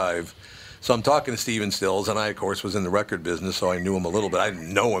Lilac Drive. So I'm talking to Stephen Stills, and I, of course, was in the record business, so I knew him a little bit. I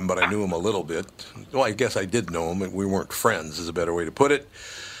didn't know him, but I knew him a little bit. Well, I guess I did know him. We weren't friends, is a better way to put it.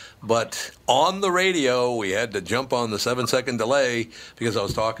 But on the radio, we had to jump on the 7-second delay, because I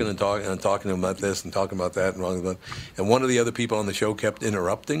was talking to him about this and talking about that and one of the other people on the show kept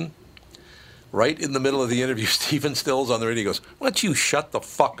interrupting. Right in the middle of the interview, Stephen Stills on the radio goes, "Why don't you shut the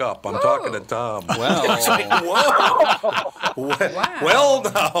fuck up? I'm talking to Tom." Well, it's like, whoa. Well,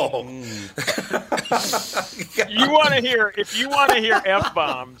 now. If you want to hear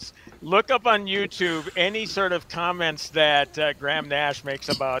F-bombs, Look up on YouTube any sort of comments that Graham Nash makes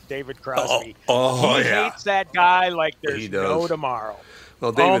about David Crosby. He hates that guy like there's no tomorrow.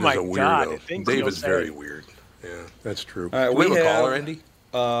 Well, David is a weirdo. David's very weird. Yeah, that's true. All right, we have a caller, Andy?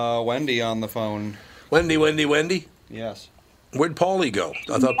 Wendy on the phone. Wendy? Yes. Where'd Paulie go?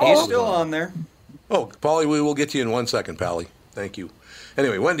 I thought Paulie was still on there. Oh, Paulie, we will get to you in 1 second, Pally. Thank you.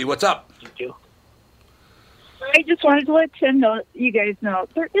 Anyway, Wendy, what's up? Thank you. I just wanted to let you guys know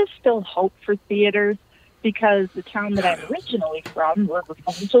there is still hope for theaters because the town that I'm originally from, River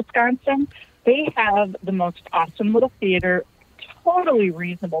Falls, Wisconsin, they have the most awesome little theater, totally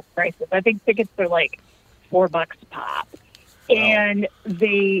reasonable prices. I think tickets are like $4 a pop. Wow. And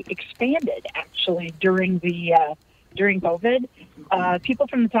they expanded actually during COVID. People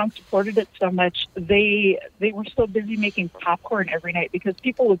from the town supported it so much they were so busy making popcorn every night because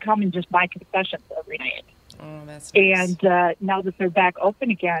people would come and just buy concessions every night. Oh, that's nice. And now that they're back open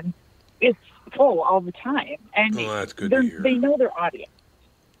again, it's full all the time. And that's good to hear. They know their audience.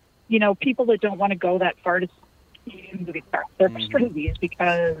 You know, people that don't want to go that far to see movies, they're crazies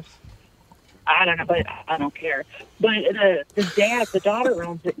because I don't know, but I don't care. But the daughter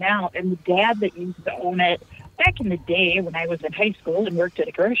owns it now, and the dad that used to own it back in the day when I was in high school and worked at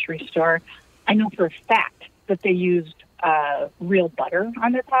a grocery store, I know for a fact that they used real butter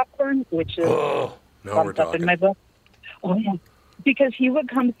on their popcorn, which is bumped up in my book. Oh, yeah. Because he would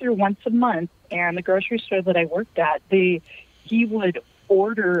come through once a month, and the grocery store that I worked at, he would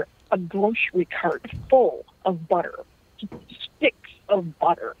order a grocery cart full of butter, just sticks of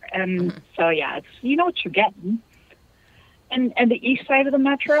butter. And so, yeah, you know what you're getting. And the east side of the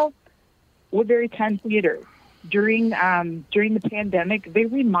metro, Woodbury 10 Theater. During the pandemic, they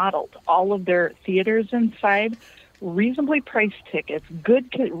remodeled all of their theaters inside, reasonably priced tickets,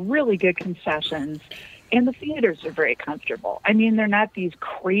 really good concessions, and the theaters are very comfortable. I mean, they're not these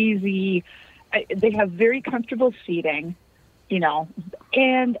crazy. They have very comfortable seating, you know,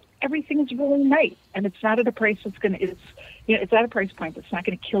 and everything is really nice. And it's not at a price that's going to. It's at a price point that's not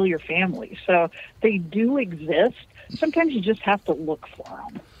going to kill your family. So they do exist. Sometimes you just have to look for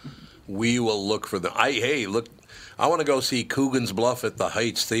them. We will look for them. I want to go see Coogan's Bluff at the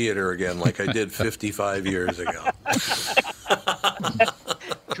Heights Theater again like I did 55 years ago.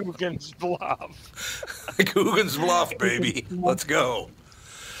 Coogan's Bluff. Coogan's Bluff, baby. Let's go.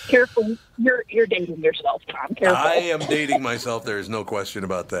 Careful. You're dating yourself, Tom. Careful. I am dating myself. There is no question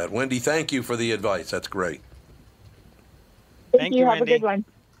about that. Wendy, thank you for the advice. That's great. Thank you. Have Wendy. A good one.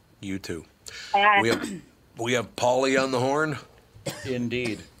 You too. We have Paulie on the horn.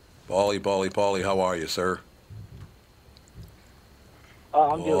 Indeed. Paulie, how are you, sir?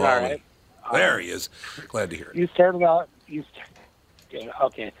 Oh, I'm doing all right. There he is. Glad to hear it. You started out the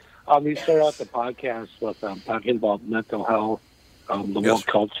podcast with talking about mental health, the woke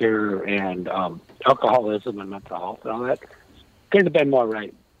culture, and alcoholism and mental health and all that. Could have been more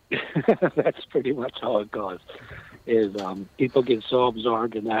right. That's pretty much how it goes. Is people get so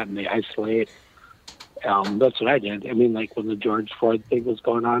absorbed in that and they isolate. That's what I did. I mean, like when the George Floyd thing was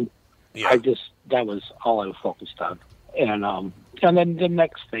going on, that was all I focused on. And then the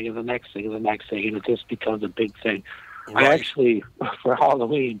next thing, and the next thing, and the next thing, and it just becomes a big thing. Right. I actually, for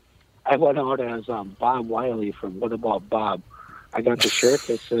Halloween, I went out as Bob Wiley from What About Bob. I got the shirt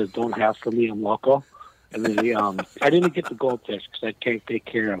that says "Don't hassle me, I'm local." And then I didn't get the goldfish because I can't take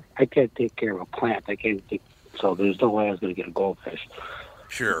care of a plant. So there's no way I was going to get a goldfish.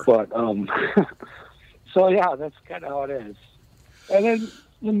 Sure. But so yeah, that's kind of how it is. And then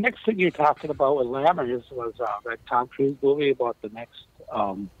the next thing you're talking about with Lammers was that Tom Cruise movie about the next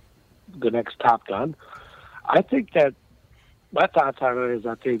Top Gun. I think that my thoughts on it is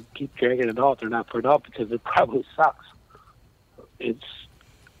that they keep dragging it out. They're not putting it out because it probably sucks.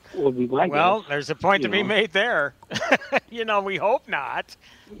 Would be my guess. There's a point to be made there. We hope not.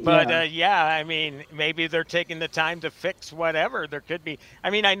 But, I mean, maybe they're taking the time to fix whatever. There could be. I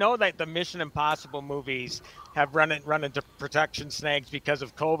mean, I know that the Mission Impossible movies have run into production snags because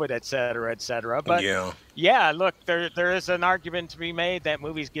of COVID, et cetera, et cetera. But, look, there is an argument to be made that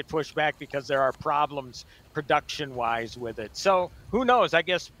movies get pushed back because there are problems production-wise with it. So who knows? I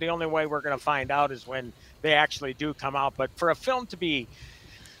guess the only way we're going to find out is when they actually do come out. But for a film to be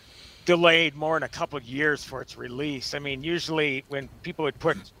delayed more than a couple of years for its release. I mean, usually when people would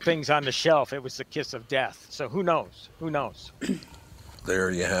put things on the shelf, it was the kiss of death. So who knows? There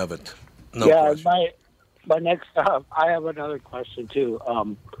you have it. No question. My next I have another question too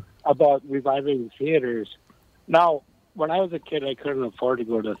about reviving theaters. Now, when I was a kid, I couldn't afford to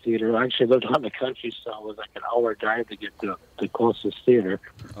go to a theater. I actually lived on the country, so it was like an hour drive to get to the closest theater.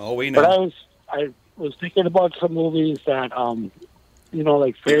 Oh, we know. But I was thinking about some movies that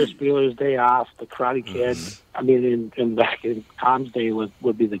like Ferris Bueller's Day Off, The Karate Kid. I mean, in back in Tom's day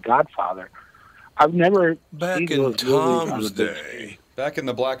would be The Godfather. I've never back in Tom's day. Back in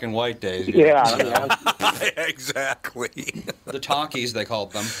the black and white days. Yeah. Exactly. The talkies, they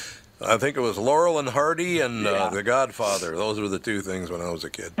called them. I think it was Laurel and Hardy and The Godfather. Those were the two things when I was a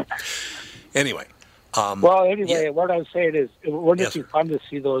kid. Anyway. What I'm saying is, wouldn't it be fun to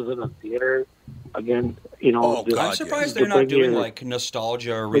see those in a theater again? I'm surprised they're not doing like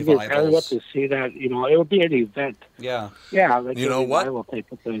nostalgia revivals. To see that, it would be an event. Yeah. Yeah. Like you know what? Type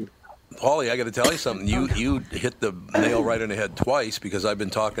of thing. Paulie, I got to tell you something. You hit the nail right on the head twice, because I've been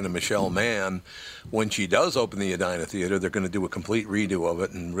talking to Michelle Mann. When she does open the Edina Theater, they're going to do a complete redo of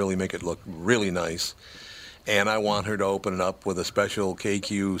it and really make it look really nice. And I want her to open it up with a special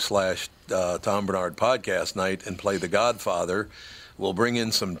KQ/Tom Bernard podcast night and play The Godfather. We'll bring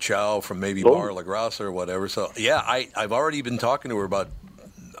in some chow from maybe Bar La Grassa or whatever. So, yeah, I've already been talking to her about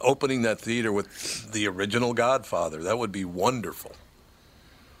opening that theater with the original Godfather. That would be wonderful.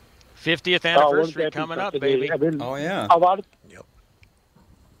 50th anniversary coming up, baby. A lot of. Yep.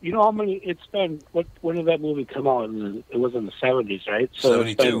 You know how many it's been? When did that movie come out? It was in the 70s, right? So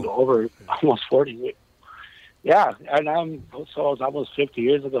 72. It's been over almost 40 years. Yeah, and so it's almost 50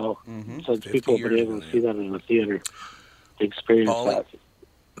 years ago since people have been able to see that in the theater, to experience that.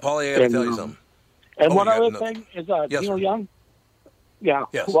 Paulie, I got to tell you something. And one other thing is Neil Young. Yeah.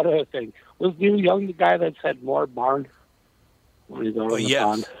 Yes. One other thing was Neil Young the guy that said "more barn" when he's over the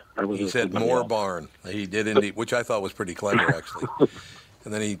pond. He said "more barn." He did indeed, which I thought was pretty clever, actually.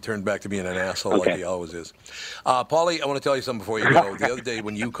 And then he turned back to being an asshole like he always is. Paulie, I want to tell you something before you go. The other day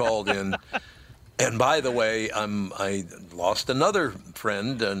when you called in. And by the way, I lost another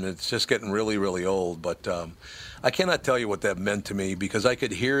friend, and it's just getting really, really old. But I cannot tell you what that meant to me, because I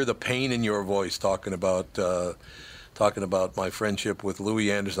could hear the pain in your voice talking about my friendship with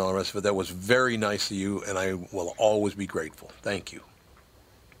Louis Anderson and all the rest of it. That was very nice of you, and I will always be grateful. Thank you.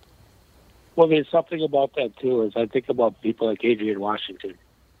 Well, there's something about that, too, as I think about people like Adrian Washington.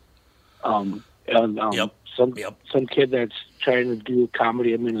 Some kid that's trying to do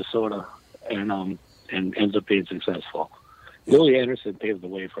comedy in Minnesota. And ends up being successful. Louis Anderson paved the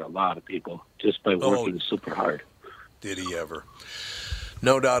way for a lot of people just by working super hard. Did he ever?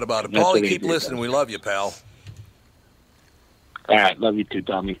 No doubt about it. Paulie, keep listening. We love you, pal. All right. Love you too,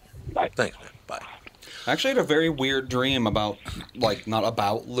 Tommy. Bye. Thanks, man. Bye. I actually had a very weird dream about, not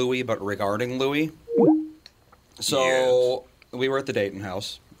about Louis, but regarding Louis. So we were at the Dayton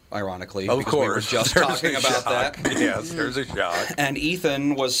house. Ironically, of because course. we were just talking about that. Yes, there's a shot. And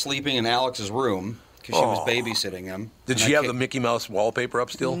Ethan was sleeping in Alex's room because she was babysitting him. Did she have the Mickey Mouse wallpaper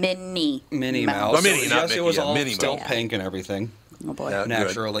up still? Minnie Mouse. Oh, Minnie, not Mickey, it was all Minnie still Mouse. pink and everything. Oh boy,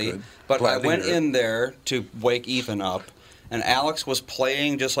 naturally. Good. But I went in there to wake Ethan up, and Alex was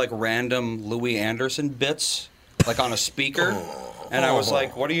playing just like random Louis Anderson bits, like on a speaker. And I was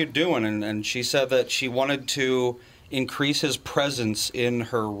like, "What are you doing?" And she said that she wanted to increase his presence in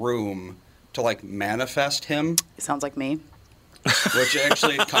her room to manifest him. It sounds like me. Which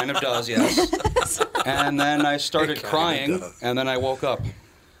actually it kind of does, yes. And then I started crying, and then I woke up.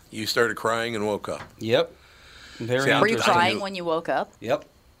 You started crying and woke up? Yep. Were you crying when you woke up? Yep.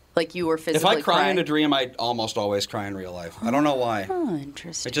 Like you were physically crying? If I cry crying? in a dream, I almost always cry in real life. I don't know why. Oh,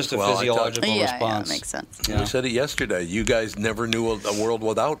 interesting. It's just a physiological response. Yeah, makes sense. Yeah. You said it yesterday. You guys never knew a world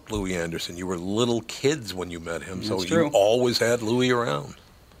without Louis Anderson. You were little kids when you met him, so you always had Louis around.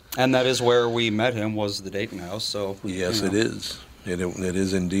 And that is where we met him, was the Dayton house. So yes, it is. It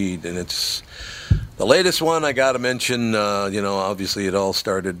is indeed, and it's the latest one. I got to mention. Obviously, it all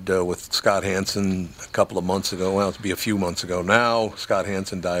started with Scott Hansen a couple of months ago. Well, it'll be a few months ago now. Scott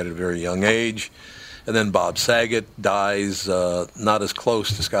Hansen died at a very young age, and then Bob Saget dies. Not as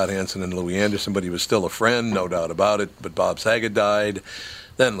close to Scott Hansen and Louis Anderson, but he was still a friend, no doubt about it. But Bob Saget died.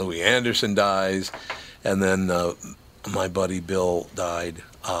 Then Louis Anderson dies, and then my buddy Bill died.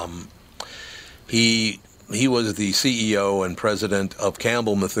 He was the CEO and president of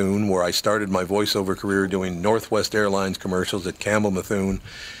Campbell Methuen, where I started my voiceover career doing Northwest Airlines commercials at Campbell Methuen.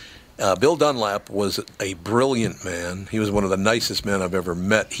 Bill Dunlap was a brilliant man. He was one of the nicest men I've ever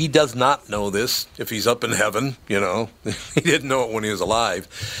met. He does not know this if he's up in heaven, He didn't know it when he was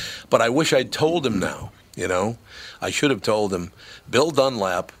alive. But I wish I'd told him now, I should have told him. Bill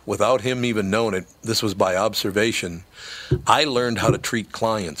Dunlap, without him even knowing it, this was by observation, I learned how to treat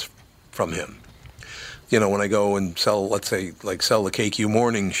clients from him. when I go and sell, let's say, sell the KQ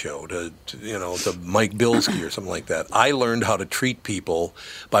Morning Show to Mike Bilski or something like that, I learned how to treat people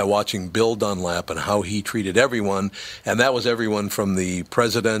by watching Bill Dunlap and how he treated everyone. And that was everyone from the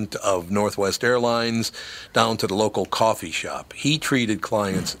president of Northwest Airlines down to the local coffee shop. He treated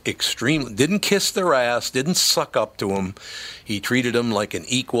clients extremely, didn't kiss their ass, didn't suck up to them. He treated them like an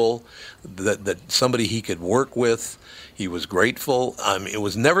equal, that somebody he could work with. He was grateful. It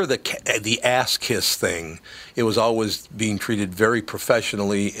was never the ass kiss thing. It was always being treated very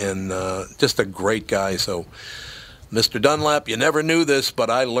professionally, and just a great guy. So, Mr. Dunlap, you never knew this,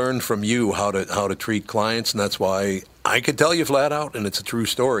 but I learned from you how to treat clients, and that's why I could tell you flat out, and it's a true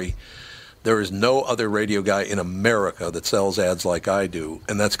story. There is no other radio guy in America that sells ads like I do,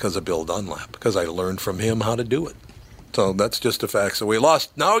 and that's because of Bill Dunlap, because I learned from him how to do it. So that's just a fact. So we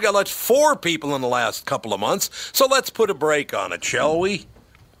got 4 people in the last couple of months. So let's put a break on it, shall we?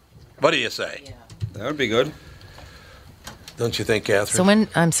 What do you say? Yeah. That would be good. Don't you think, Catherine?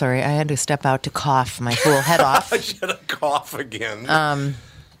 So I'm sorry, I had to step out to cough my fool head off. I should have cough again.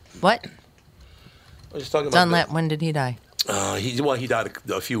 What? I was talking about Dunlap. When did he die? He died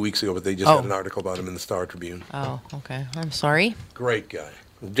a few weeks ago, but they just had an article about him in the Star Tribune. Oh, okay. I'm sorry. Great guy.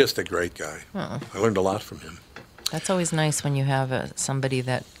 Just a great guy. Oh. I learned a lot from him. That's always nice when you have somebody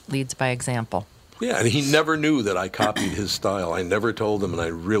that leads by example. Yeah, and he never knew that I copied his style. I never told him, and I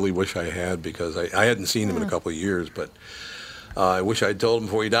really wish I had, because I hadn't seen him in a couple of years, but I wish I'd told him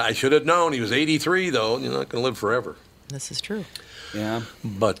before he died. I should have known. He was 83, though. You're not going to live forever. This is true. Yeah.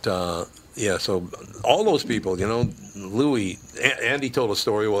 But, so all those people, Louie, Andy told a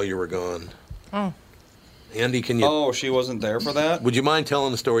story while you were gone. Oh. Andy, can you... Oh, she wasn't there for that? Would you mind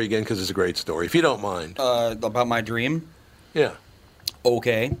telling the story again? Because it's a great story, if you don't mind. About my dream? Yeah.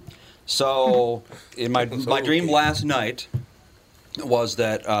 Okay. So, in my dream last night was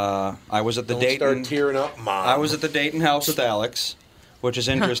that I was at the Dayton... Don't start tearing up, Mom. I was at the Dayton house with Alex, which is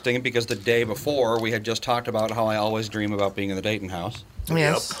interesting because the day before we had just talked about how I always dream about being in the Dayton house.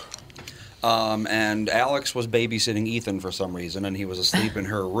 Yes. And Alex was babysitting Ethan for some reason, and he was asleep in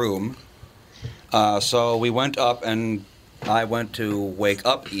her room. So we went up, and I went to wake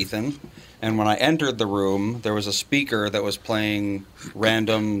up Ethan. And when I entered the room, there was a speaker that was playing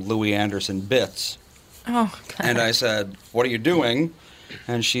random Louis Anderson bits. Oh, God. And I said, "What are you doing?"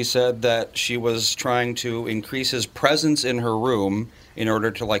 And she said that she was trying to increase his presence in her room in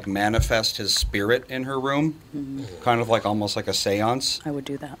order to, manifest his spirit in her room. Mm-hmm. Kind of almost like a seance. I would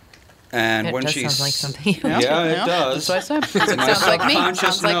do that. And it when does she's sound like something. Yeah, it does. That's what I said. It sounds like me.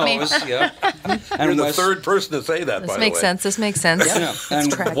 Sounds like me. Yeah. And you're the third person to say that, by the way. This makes sense. Yeah.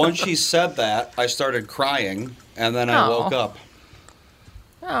 And once she said that, I started crying, and then I woke up.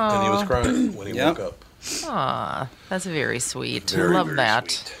 Oh. And he was crying when he woke up. Aw, that's very sweet. Very, I love very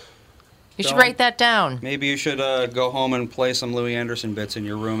that. sweet. You should write that down. Maybe you should go home and play some Louis Anderson bits in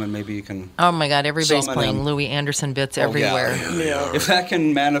your room, and maybe you can... Oh, my God. Everybody's summon playing him. Louis Anderson bits Oh, everywhere. Yeah. If that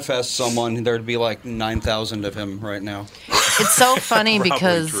can manifest someone, there'd be 9,000 of him right now. It's so funny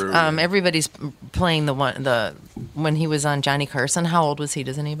because true. everybody's playing when he was on Johnny Carson. How old was he?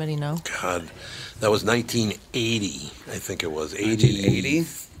 Does anybody know? God, that was 1980, I think it was. 1980?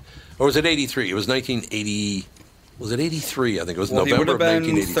 Or was it 83? It was 1980. Was it 83? I think it was Well, November of he would have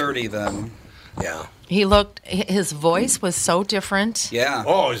been 1983. 30 then. Yeah. His voice was so different. Yeah.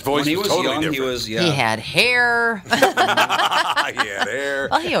 Oh, his voice when he was was totally young, different. he was, He had hair. He had hair.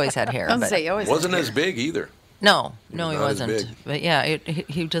 Well, he always had hair. I was but say, you always Wasn't had as big either. No, he Not as wasn't. big. But yeah,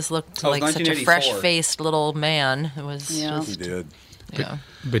 he just looked Oh, like such a 1984. fresh-faced little man. It was Yeah. just, He did. yeah.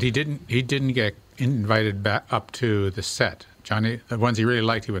 But he didn't get invited back up to the set. Johnny, the ones he really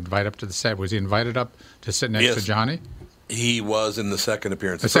liked, he would invite up to the set. Was he invited up to sit next to Johnny? He was in the second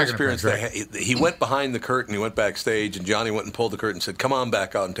appearance. The first second appearance, appearance, he went behind the curtain. He went backstage, and Johnny went and pulled the curtain and said, "Come on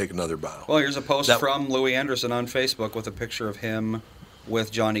back out and take another bow." Well, here's a post from Louis Anderson on Facebook with a picture of him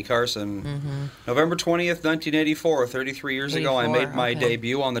with Johnny Carson. Mm-hmm. November 20th, 1984, 33 years ago, I made my okay.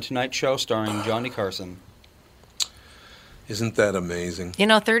 debut on The Tonight Show starring Johnny Carson. Isn't that amazing?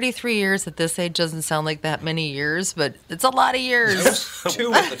 33 years at this age doesn't sound like that many years, but it's a lot of years. It was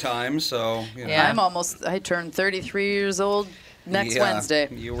 2 at the time, so... You know. Yeah. I turned 33 years old next Yeah, Wednesday.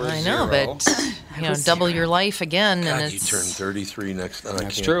 You were I know, 0. but double your life again, God, and you it's turned 33 next. I That's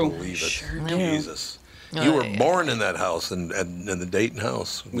can't true. believe it. Sure do. Jesus. Oh, You were yeah. born in that house, in the Dayton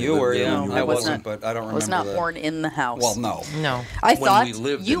house. We You lived were, there yeah. when you I were wasn't, born. but I don't remember I was not that. born in the house. Well, no. No. I When thought we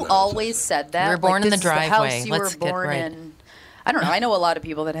lived in you the house. always said that. We were born in this the is driveway. house you Let's were get born right. in. I don't know. I know a lot of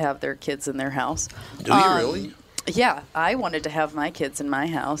people that have their kids in their house. Do you really? Yeah, I wanted to have my kids in my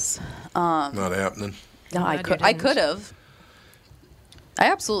house. Not happening. No, I Glad you could. I didn't. could have. I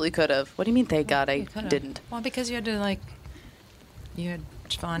absolutely could have. What do you mean, thank God I didn't? Well, because you had to,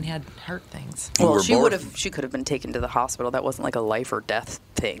 Vaughn had heart things. Well, she could have been taken to the hospital. That wasn't like a life or death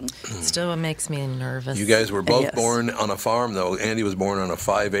thing. Still makes me nervous. You guys were both born on a farm, though. Andy was born on a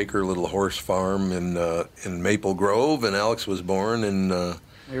 5-acre little horse farm in Maple Grove, and Alex was born in.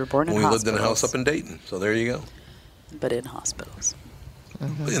 We were born in we hospitals. lived in a house up in Dayton. So there you go. But in hospitals.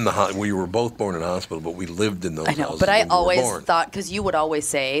 We were both born in a hospital, but we lived in those houses. I know, but I always thought, because you would always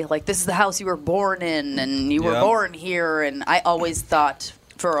say, like, this is the house you were born in, and you were born here, and I always thought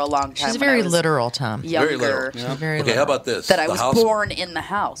for a long time. She's very literal, Tom. Younger. Very literal. She's very okay, how about this? That I was born in the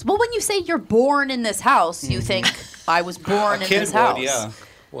house. Well, when you say you're born in this house, you think I was born in this house. Yeah.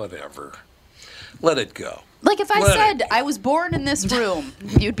 Whatever. Let it go. Like if I said I was born in this room,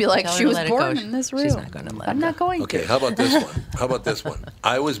 you'd be like, she was born in this room. She's not going to let I'm not going Okay, to. how about this one?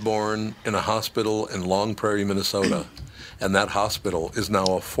 I was born in a hospital in Long Prairie, Minnesota, and that hospital is now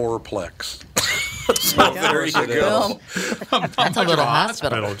a fourplex. So there you go. That's a little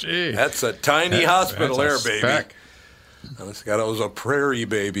hospital. Gee. That's a tiny hospital that's there, a baby. speck. This guy was a prairie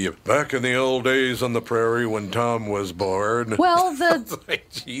baby back in the old days on the prairie when Tom was born. Well,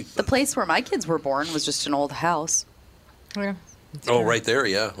 the place where my kids were born was just an old house. Where? Oh, right there,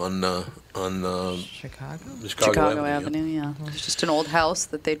 yeah, on Chicago Avenue, yeah. It was just an old house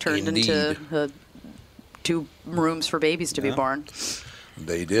that they turned into 2 rooms for babies to be born.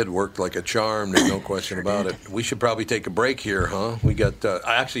 They did work like a charm. There's no question about it. We should probably take a break here, huh? We got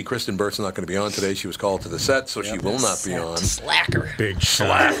actually Kristen Burt's not going to be on today. She was called to the set, so she will not be on. Slacker. Big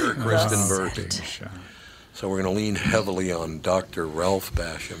slacker, Kristen Burt. Big shot. So we're going to lean heavily on Dr. Ralph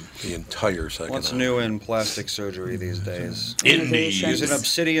Basham the entire second What's hour. new in plastic surgery these days? Indeed. Use an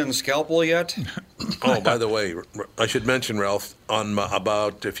obsidian scalpel yet? Oh, by the way, I should mention, Ralph,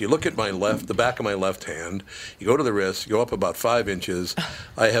 if you look at the back of my left hand, you go to the wrist, you go up about 5 inches,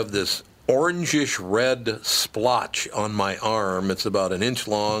 I have this orangish red splotch on my arm. It's about 1 inch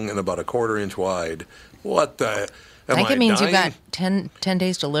long and about 1/4 inch wide. What the... I think it means you've got 10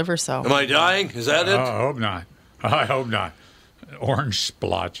 days to live or so. Am I dying? Is that it? I hope not. I hope not. Orange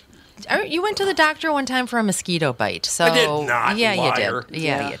splotch. You went to the doctor one time for a mosquito bite. So I did not, Yeah, liar. you did.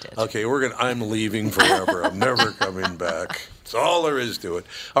 Yeah, you did. Okay, I'm leaving forever. I'm never coming back. That's all there is to it.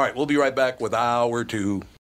 All right, we'll be right back with hour 2.